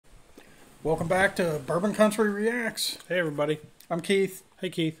Welcome back to Bourbon Country Reacts. Hey, everybody. I'm Keith.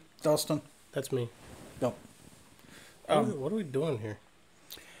 Hey, Keith. Dustin. That's me. Yep. What are we doing here?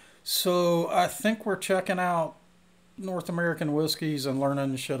 So I think we're checking out North American whiskeys and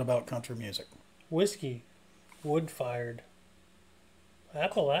learning shit about country music. Whiskey. Wood-fired.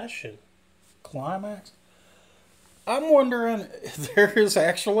 Appalachian. Climax? I'm wondering if there is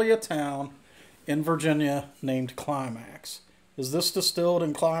actually a town in Virginia named Climax. Is this distilled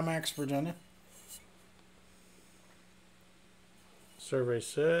in Climax, Virginia? Survey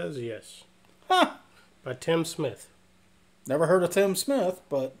says yes. Huh. By Tim Smith. Never heard of Tim Smith,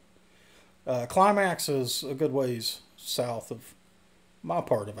 but Climax is a good ways south of my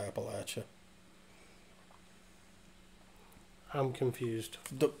part of Appalachia. I'm confused.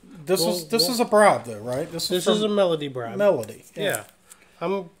 This is a bribe, though, right? This is a melody bribe. Melody. Yeah.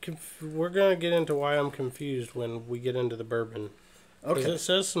 We're going to get into why I'm confused when we get into the bourbon. Okay. Because it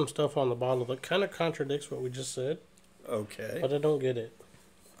says some stuff on the bottle that kind of contradicts what we just said. Okay. But I don't get it.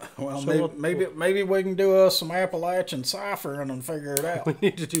 Well, so maybe we can do some Appalachian ciphering and figure it out. We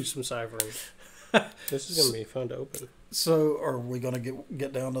need to do some ciphering. This is going to be fun to open. So, are we going to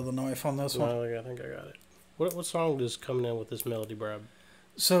get down to the knife on this one? No, I think I got it. What song is coming in with this melody bribe?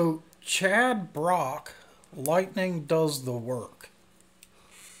 So, Chad Brock, Lightning Does the Work.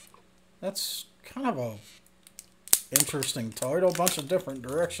 That's kind of a interesting title. A bunch of different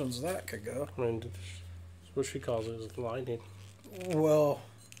directions that could go. I mean, that's what she calls it is lightning. Well,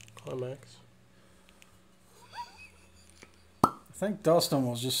 Climax. I think Dustin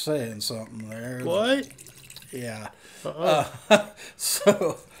was just saying something there. What? Yeah. Uh-uh.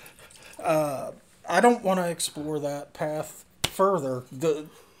 So, I don't want to explore that path further. The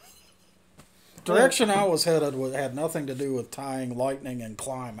direction I was headed had nothing to do with tying lightning and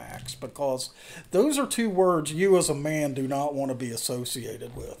climax, because those are two words you as a man do not want to be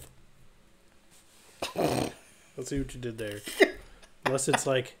associated with. Let's see what you did there. Unless it's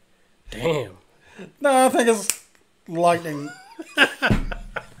like, damn. No, I think it's lightning.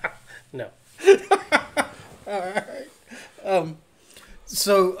 No. All right.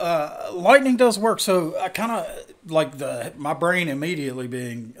 So lightning does work. So I kind of like my brain immediately,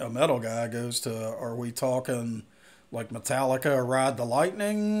 being a metal guy, goes to, are we talking like Metallica, Ride the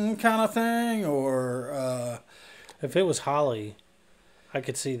Lightning kind of thing, or if it was Holly, I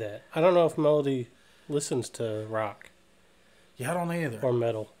could see that. I don't know if Melody listens to rock. Yeah, I don't either. Or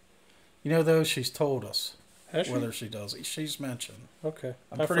metal. You know, though, she's told us whether she does. She's mentioned. Okay.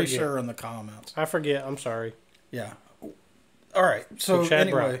 I'm pretty sure in the comments. I forget. I'm sorry. Yeah. All right. So Chad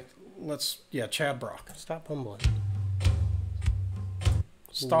anyway, Brock. Chad Brock. Stop mumbling.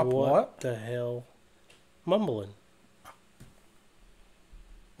 Stop what? What the hell? Mumbling.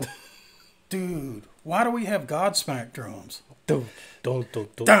 Dude, why do we have Godsmack drums? Don't. Well,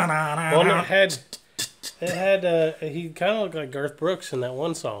 it had, he kind of looked like Garth Brooks in that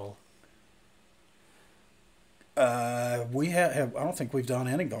one song. We have. I don't think we've done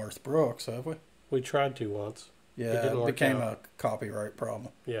any Garth Brooks, have we? We tried to once. Yeah, it became a copyright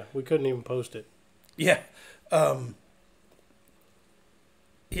problem. Yeah, we couldn't even post it. Yeah. Yeah.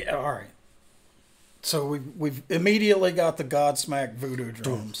 All right. So we've immediately got the Godsmack voodoo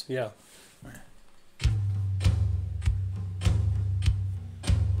drums. Yeah.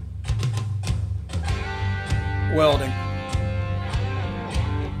 Welding.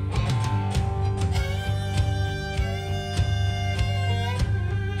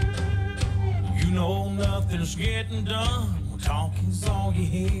 You know nothing's getting done when talking's all you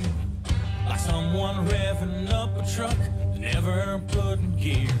hear. Like someone revving up a truck, never put in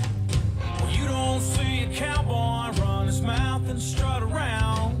gear. Well, you don't see a cowboy run his mouth and strut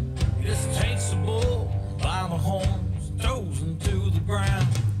around. He just takes the bull by the horns, throws him to the ground.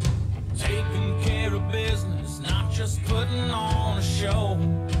 Taking care of business, not just putting on a show.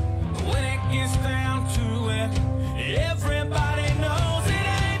 But when it gets down to it, everybody knows it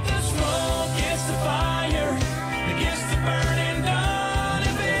ain't the smoke, it's the fire that gets the burning done.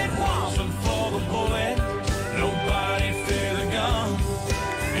 If it wasn't for the bullet, nobody fear the gun.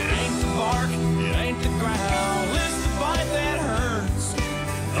 It ain't the bark, it ain't the ground, it's the bite that hurts.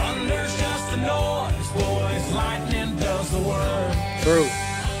 Thunder's just a noise, boys, lightning does the work. True.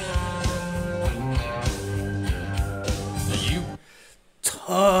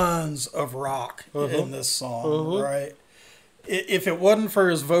 Tons of rock in this song, right? If it wasn't for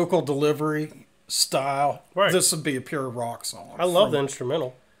his vocal delivery style, this would be a pure rock song. I love the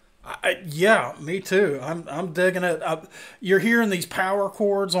instrumental. Yeah, me too. I'm digging it. You're hearing these power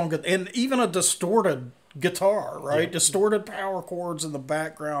chords and even a distorted guitar, right? Yeah. Distorted power chords in the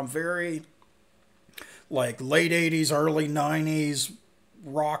background, very like late 80s, early 90s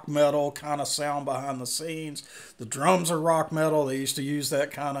rock metal kind of sound behind the scenes. The drums are rock metal. They used to use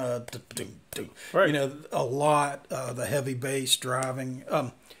that kind of, Right. you know, a lot. The heavy bass driving.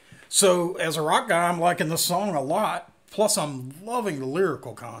 So as a rock guy, I'm liking this song a lot. Plus, I'm loving the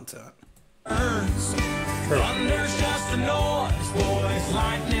lyrical content. Thunder's just a noise, boys.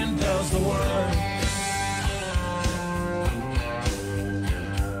 Lightning does the work.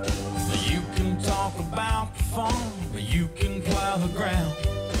 You can talk about the farm, but you can plow the ground.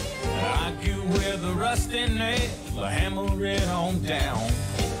 Argue with a rusty nail, or hammer it on down.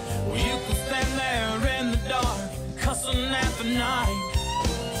 Well, you can stand there in the dark, cussing at the night.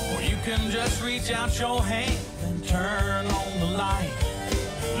 Or you can just reach out your hand and turn on the light.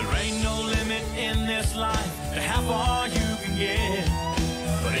 There ain't no limit in this life to how far you can get.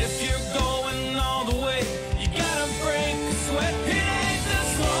 But if you're going all the way, you gotta break the sweat. It ain't the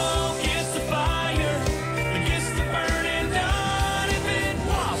smoke, it's the fire that gets the burning done. If it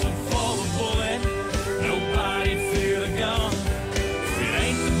wasn't for the bullet, nobody'd fear the gun. It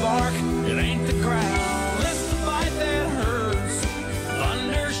ain't the bark, it ain't the growl, it's the fight that hurts.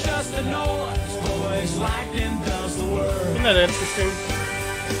 Thunder's just a noise, boys. Lightning does the work. Isn't that interesting?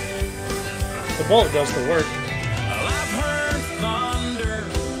 The bullet does the work. Well, I've heard thunder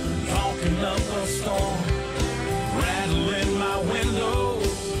talking up a storm, rattling my window,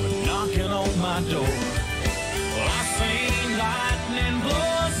 knocking on my door. Well, I've seen lightning blow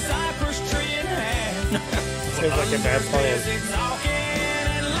a cypress tree in half. Seems like a bad plan. It's talking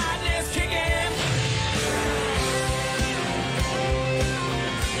and lightning's kicking.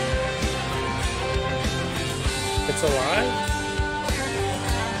 It's alive?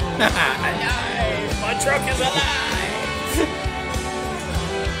 My truck is alive!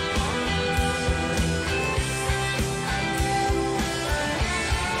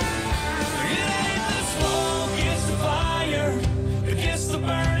 It ain't the smoke, it's the fire that gets the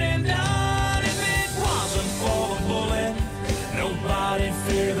burning done. If it wasn't for the bullet, nobody'd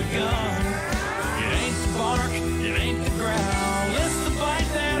fear the gun. It ain't the bark, it ain't the growl, it's the bite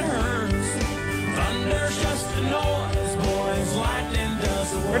that hurts. Thunder's just a noise, boys. Lightning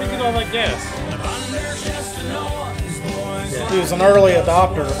does the work. Where'd you get all that gas? Thunder's just a noise, boys. He was an early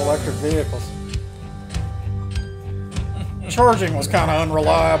adopter of electric vehicles. Charging was kind of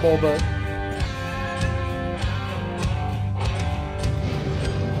unreliable, but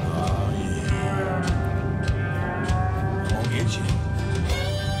I'll get you.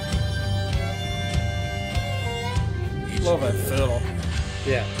 love that fiddle.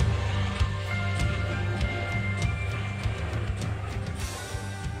 Yeah.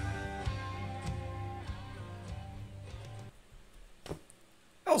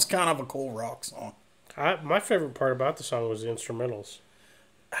 That was kind of a cool rock song. My favorite part about the song was the instrumentals.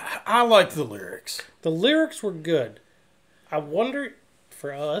 I like the lyrics. The lyrics were good. I wonder,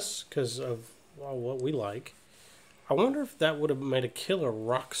 for us, because of what we like, I wonder if that would have made a killer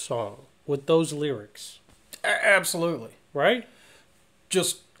rock song with those lyrics. Absolutely. Right?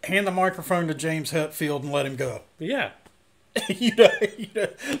 Just hand the microphone to James Hetfield and let him go. Yeah.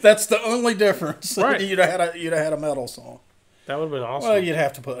 That's the only difference. Right. You'd have had a metal song. That would have been awesome. Well, you'd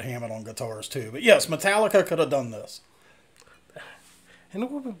have to put Hammond on guitars too. But yes, Metallica could have done this. And it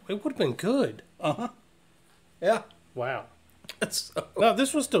would have been good. Yeah. Wow. It's No,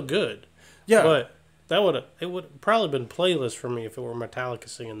 this was still good. yeah. But it would have probably been playlist for me if it were Metallica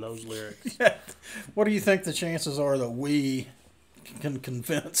singing those lyrics. What do you think the chances are that we can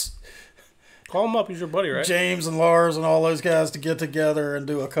convince Call him up. He's your buddy, right? James and Lars and all those guys to get together and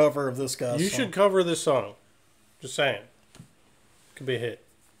do a cover of this guy's You song? should cover this song. Just saying. Could be a hit.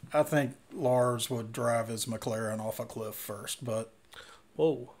 I think Lars would drive his McLaren off a cliff first, but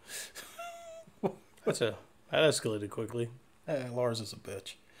Whoa. That escalated quickly. Lars is a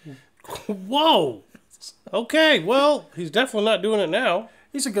bitch. Whoa. Okay, well, he's definitely not doing it now.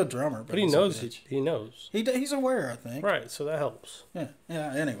 He's a good drummer, But he he's a knows. bitch. He knows. He's aware, I think. Right, so that helps. Yeah.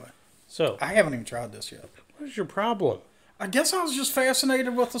 Anyway, So, I haven't even tried this yet. what is your problem? I guess I was just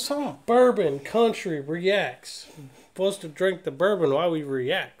fascinated with the song. Bourbon country reacts. Supposed to drink the bourbon while we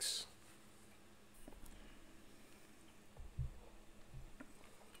reacts.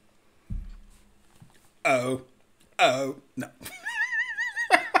 Oh, no.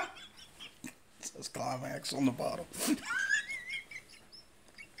 It says Climax on the bottle.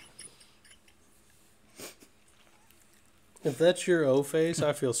 If that's your O face,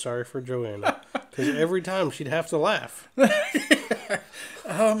 I feel sorry for Joanna. Because every time she'd have to laugh.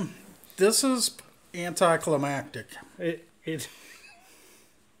 This is anticlimactic. It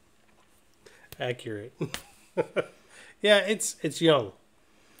accurate. Yeah, it's young.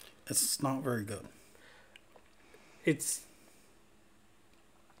 It's not very good. It's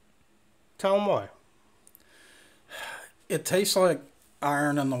Tell them why. It tastes like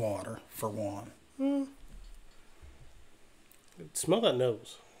iron in the water, for one. Smell that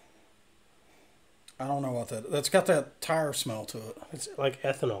nose. I don't know what that's got that tire smell to it. It's like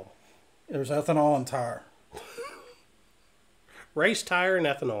ethanol. There's ethanol in tire. Race tire and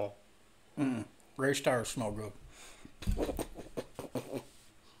ethanol. Race tires smell good.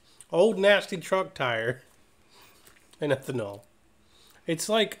 Old nasty truck tire and ethanol. It's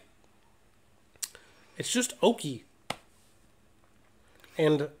like, it's just oaky.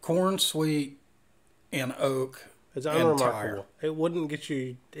 And Corn, sweet, and oak. it's and unremarkable. tire. It wouldn't get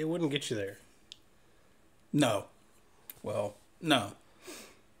you there. No. Well, no.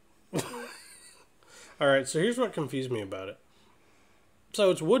 All right, so here's what confused me about it.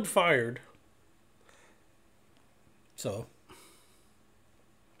 So it's wood fired. So,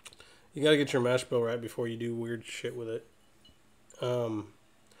 You gotta get your mash bill right before you do weird shit with it.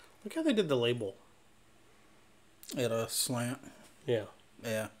 Look how they did the label. at a slant. Yeah.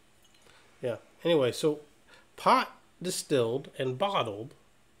 Yeah. Yeah. Anyway, so pot distilled and bottled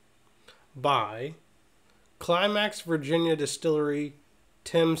by Climax Virginia Distillery,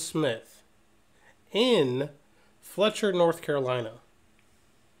 Tim Smith, in Fletcher, North Carolina.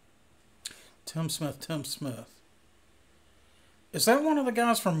 Tim Smith. Is that one of the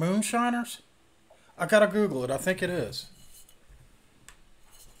guys from Moonshiners? I gotta Google it. I think it is.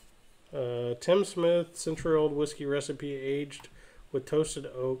 Tim Smith, century-old whiskey recipe aged with toasted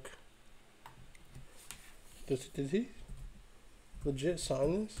oak. Did he legit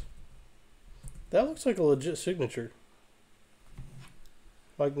sign this? That looks like a legit signature.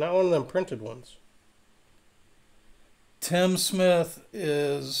 Like not one of them printed ones. Tim Smith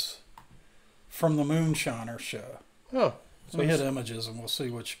is from the Moonshiner show. Oh. So we hit images and we'll see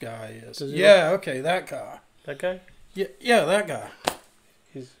which guy he is. Does he Yeah, okay, that guy. That guy? Yeah, that guy.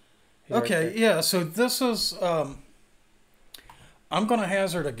 He's Okay, right yeah, so this is, I'm going to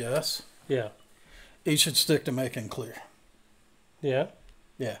hazard a guess. yeah. He should stick to making clear. Yeah?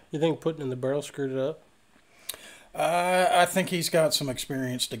 Yeah. You think putting it in the barrel screwed it up? I think he's got some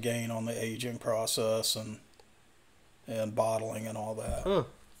experience to gain on the aging process and bottling and all that. I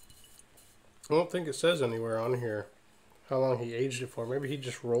don't think it says anywhere on here how long he aged it for. Maybe he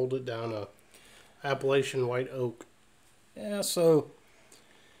just rolled it down a Appalachian white oak. Yeah, so,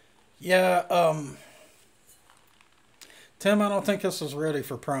 yeah, Tim, I don't think this is ready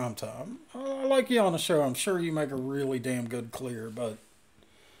for prime time. I like you on the show. I'm sure you make a really damn good clear, but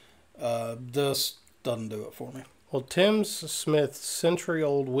this doesn't do it for me. Well, Tim Smith's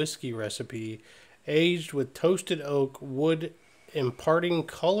century-old whiskey recipe, aged with toasted oak wood, imparting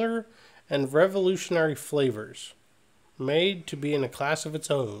color and revolutionary flavors, made to be in a class of its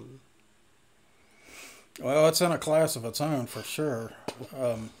own. Well, it's in a class of its own for sure.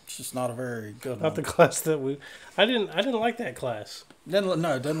 It's just not a very good one. Not the class that we. I didn't like that class. Didn't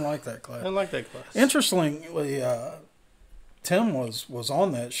like that class. I didn't like that class. Interestingly, Tim was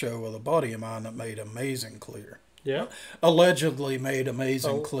on that show with a buddy of mine that made amazing clear. Yeah. Allegedly made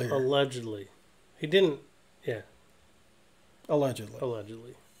amazing clear. Allegedly, he didn't. Yeah.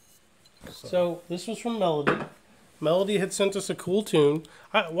 Allegedly. So this was from Melody. Melody had sent us a cool tune.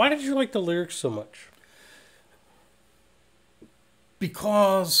 Why did you like the lyrics so much?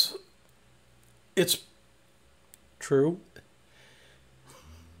 Because it's True.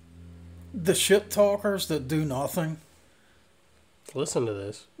 the shit talkers that do nothing Listen to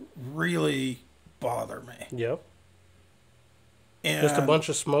this. really bother me. Yep. And Just a bunch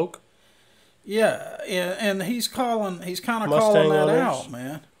of smoke. Yeah, and he's kind of Mustang calling that owners. out,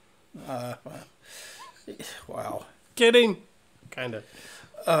 man. Wow. Kidding. Kind of.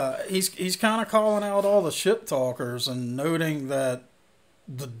 He's kind of calling out all the shit talkers and noting that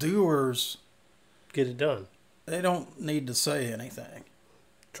the doers, Get it done. they don't need to say anything,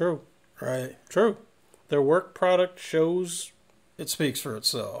 True. right? True. Their work product shows. It speaks for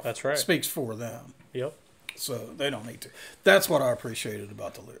itself. That's right. It speaks for them. Yep. So they don't need to. That's what I appreciated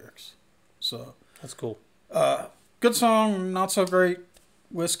about the lyrics. So That's cool. good song, not so great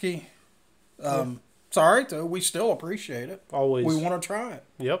whiskey. It's all right though. We still appreciate it. Always. We want to try it.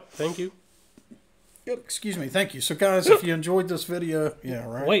 Yep. Thank you. Yep, excuse me. Thank you. So guys, if you enjoyed this video, yeah,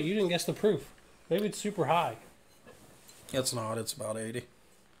 right. Wait, you didn't guess the proof. Maybe it's super high. It's not. It's about 80.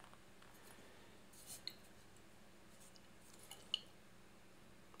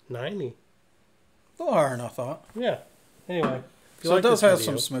 $90. A little higher than I thought. Yeah. Anyway. If you So like it does this have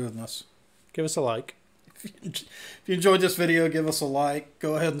video, some smoothness. give us a like. If you enjoyed this video, give us a like.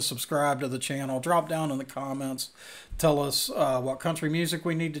 Go ahead and subscribe to the channel. Drop down in the comments. Tell us what country music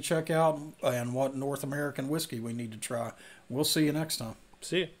we need to check out and what North American whiskey we need to try. We'll see you next time.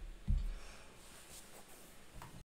 See you.